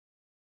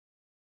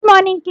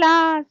morning,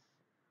 class.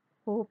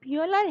 Hope you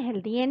all are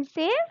healthy and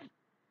safe.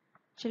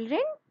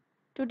 Children,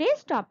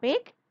 today's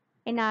topic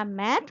in our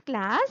math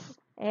class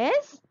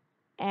is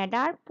add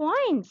our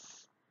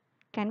points.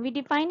 Can we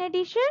define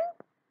addition?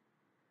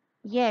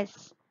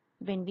 Yes,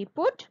 when we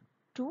put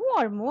two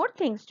or more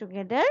things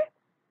together,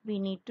 we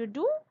need to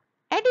do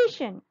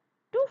addition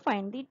to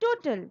find the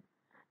total.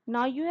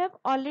 Now you have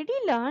already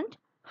learned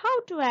how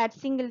to add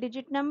single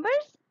digit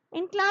numbers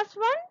in class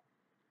 1,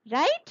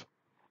 right?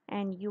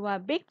 And you are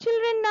big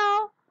children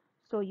now,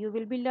 so you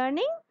will be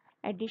learning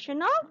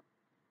addition of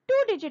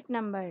two-digit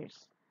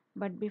numbers.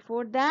 But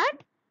before that,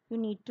 you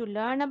need to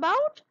learn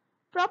about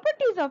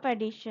properties of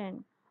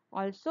addition.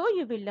 Also,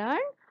 you will learn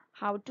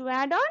how to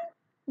add on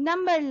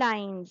number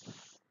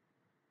lines.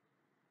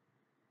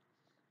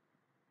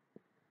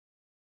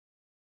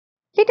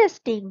 Let us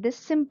take this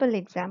simple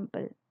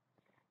example.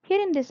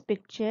 Here in this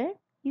picture,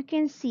 you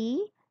can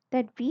see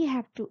that we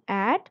have to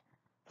add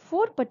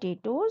 4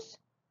 potatoes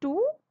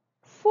to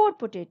 4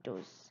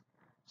 potatoes.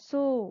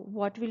 So,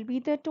 what will be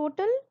the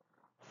total?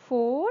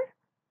 4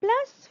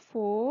 plus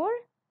 4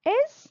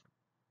 is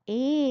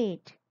 8.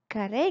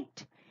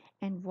 Correct.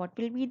 And what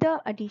will be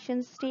the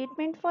addition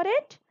statement for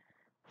it?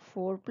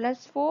 4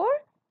 plus 4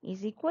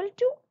 is equal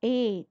to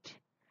 8.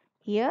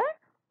 Here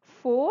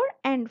 4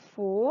 and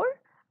 4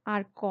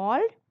 are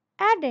called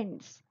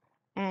addends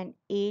and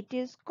 8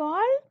 is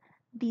called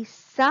the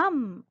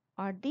sum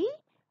or the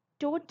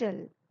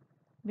total.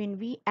 When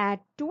we add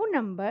two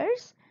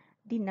numbers,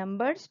 the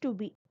numbers to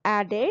be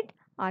added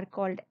are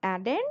called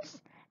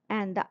addends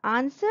and the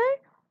answer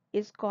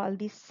is called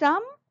the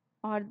sum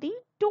or the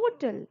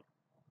total.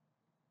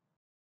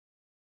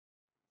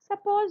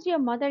 Suppose your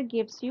mother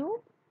gives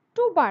you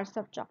 2 bars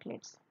of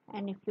chocolates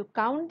and if you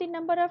count the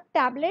number of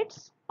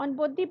tablets on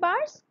both the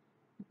bars,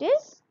 it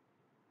is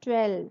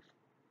 12.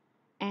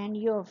 And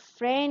your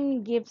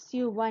friend gives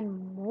you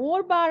one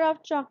more bar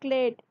of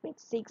chocolate with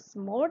 6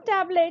 more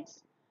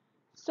tablets.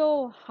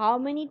 So how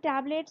many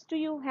tablets do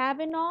you have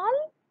in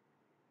all?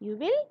 You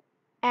will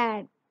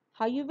add.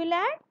 How you will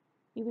add?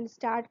 You will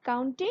start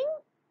counting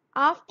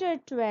after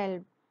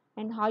 12.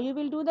 And how you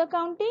will do the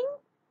counting?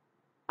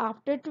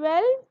 After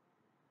 12,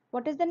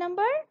 what is the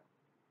number?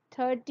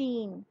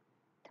 13.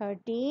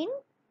 13,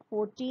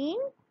 14,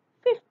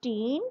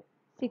 15,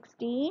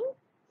 16,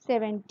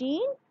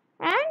 17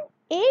 and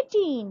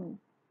 18.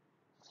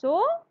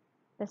 So,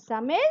 the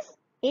sum is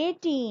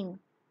 18.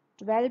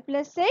 12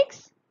 plus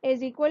 6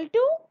 is equal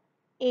to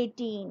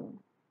 18.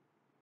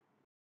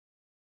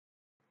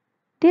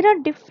 There are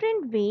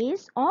different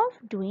ways of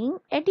doing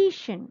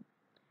addition.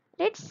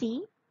 Let's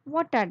see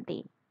what are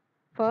they.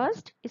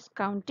 First is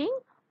counting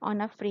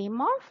on a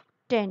frame of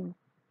 10.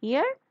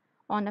 Here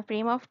on a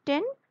frame of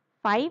 10,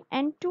 5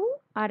 and 2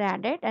 are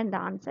added and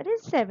the answer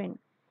is 7.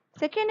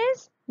 Second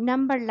is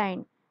number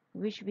line,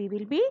 which we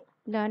will be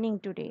learning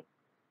today.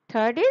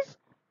 Third is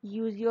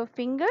use your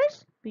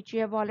fingers, which you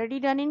have already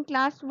done in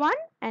class 1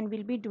 and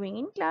will be doing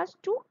in class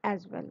 2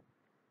 as well.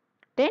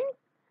 Then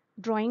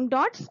drawing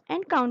dots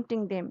and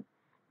counting them.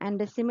 And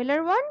the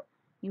similar one,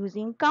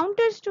 using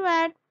counters to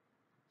add.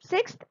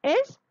 Sixth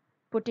is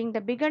putting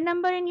the bigger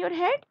number in your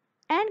head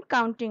and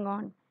counting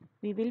on.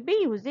 We will be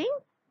using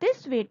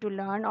this way to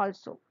learn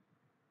also.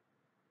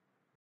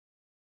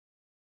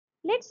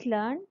 Let's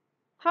learn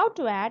how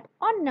to add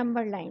on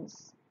number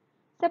lines.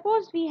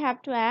 Suppose we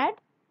have to add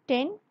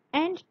 10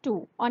 and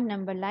 2 on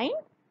number line.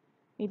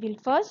 We will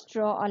first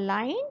draw a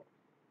line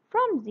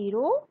from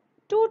 0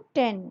 to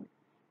 10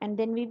 and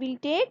then we will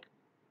take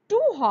 2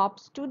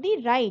 hops to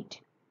the right.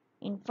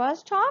 In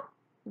first hop,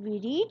 we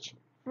reach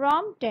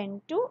from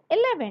 10 to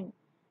 11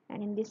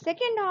 and in the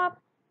second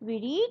hop, we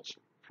reach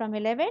from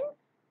 11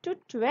 to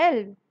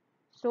 12.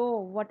 So,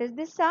 what is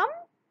the sum?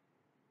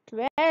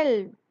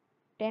 12.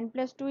 10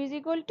 plus 2 is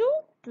equal to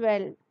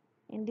 12.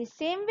 In the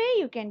same way,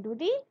 you can do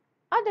the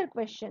other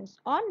questions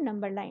on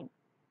number line.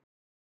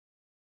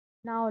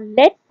 Now,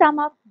 let's sum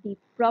up the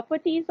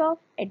properties of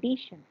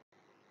addition.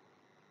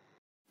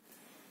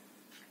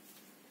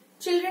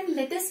 Children,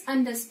 let us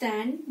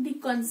understand the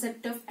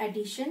concept of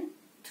addition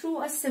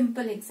through a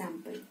simple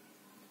example.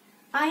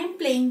 I am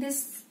playing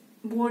this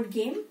board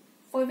game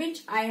for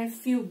which I have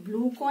few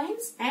blue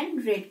coins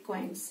and red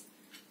coins.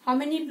 How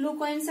many blue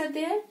coins are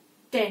there?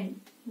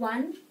 10.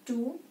 1,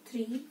 2,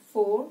 3,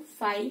 4,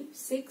 5,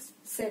 6,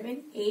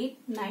 7, 8,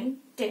 9,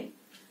 10.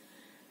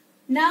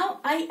 Now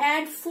I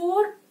add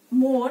 4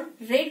 more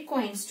red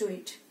coins to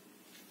it.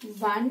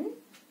 1,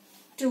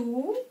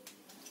 2,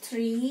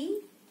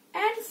 3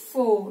 and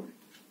 4.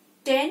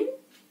 10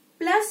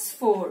 plus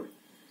 4.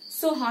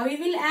 So how we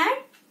will add?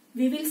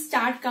 We will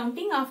start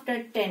counting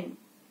after 10.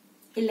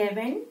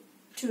 11,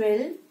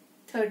 12,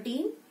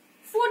 13,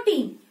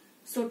 14.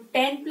 So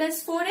 10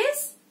 plus 4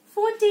 is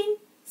 14.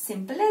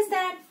 Simple as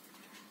that.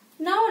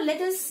 Now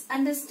let us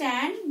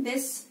understand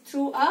this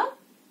through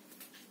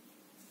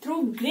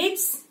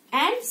grids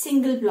and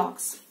single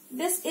blocks.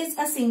 This is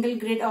a single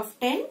grid of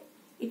 10.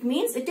 It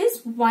means it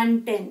is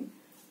 110.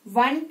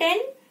 110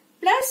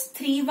 plus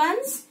 3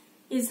 ones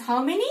is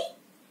how many?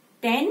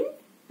 10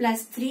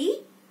 plus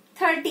 3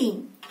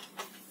 13.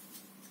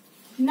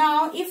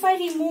 Now if I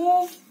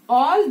remove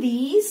all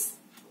these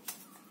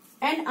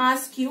and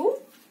ask you,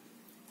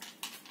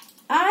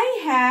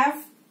 I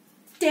have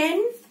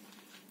 10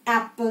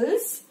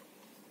 apples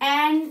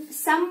and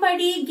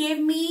somebody gave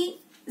me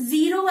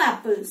 0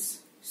 apples.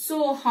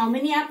 So how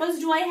many apples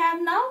do I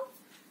have now?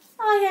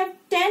 I have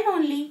 10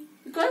 only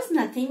because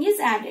nothing is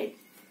added.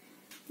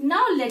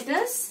 Now let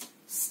us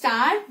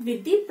start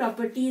with the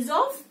properties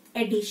of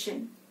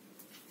addition.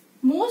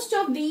 Most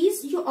of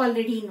these you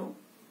already know.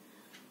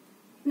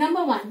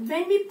 Number 1,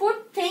 when we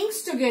put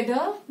things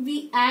together,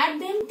 we add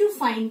them to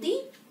find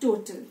the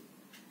total.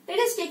 Let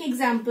us take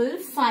example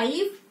 5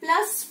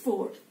 plus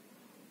 4.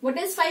 What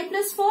is 5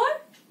 plus 4?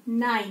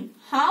 9.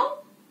 How?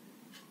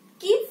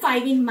 Keep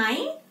 5 in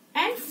mind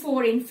and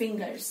 4 in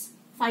fingers.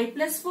 5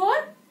 plus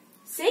 4?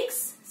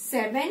 6,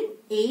 7,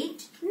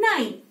 8,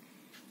 9.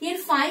 Here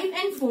 5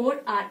 and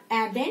 4 are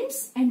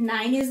addends and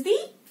 9 is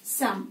the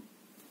sum.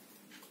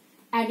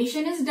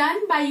 Addition is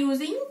done by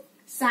using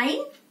sign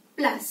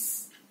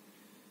plus.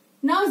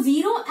 Now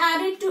 0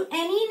 added to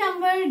any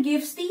number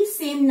gives the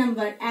same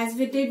number as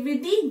we did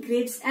with the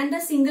grids and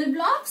the single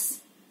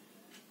blocks.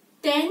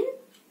 10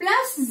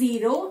 plus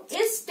 0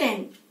 is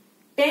 10.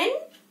 10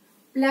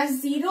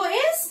 plus 0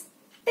 is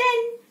 10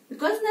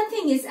 because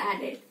nothing is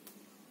added.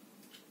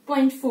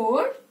 Point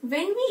 4.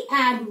 When we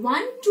add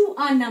 1 to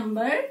a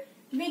number,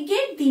 we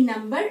get the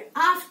number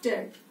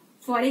after.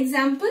 For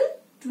example,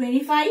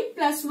 25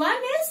 plus 1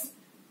 is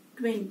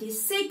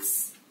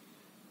 26.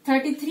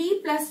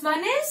 33 plus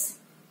 1 is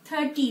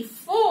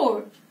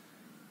 34.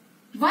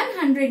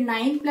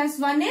 109 plus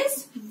 1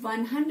 is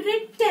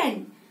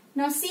 110.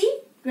 Now see,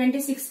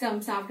 26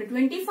 comes after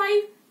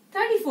 25,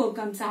 34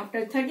 comes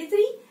after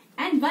 33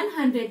 and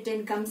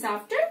 110 comes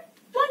after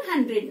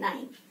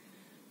 109.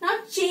 Now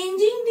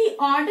changing the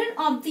order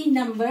of the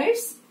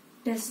numbers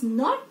does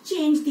not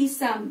change the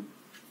sum.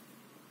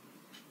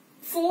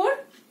 4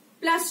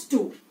 plus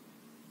 2.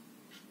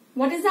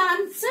 What is the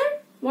answer?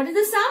 What is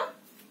the sum?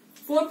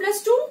 4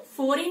 plus 2,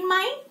 4 in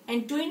mind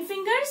and 2 in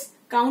fingers.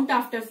 Count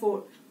after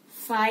 4.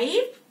 5,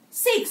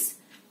 6.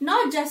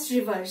 Now just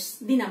reverse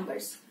the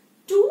numbers.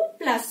 2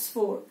 plus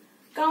 4.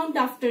 Count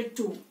after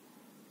 2.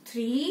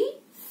 3,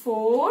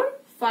 4,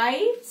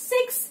 5,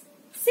 6.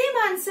 Same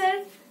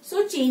answer.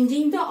 So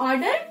changing the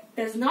order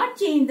does not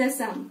change the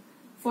sum.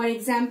 For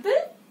example,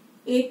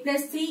 8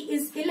 plus 3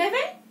 is 11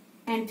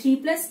 and 3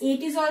 plus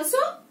 8 is also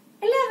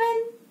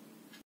 11.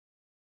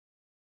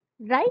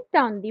 Write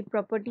down the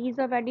properties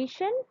of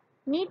addition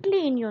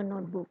neatly in your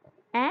notebook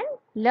and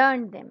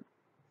learn them.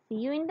 See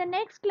you in the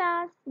next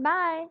class.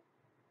 Bye.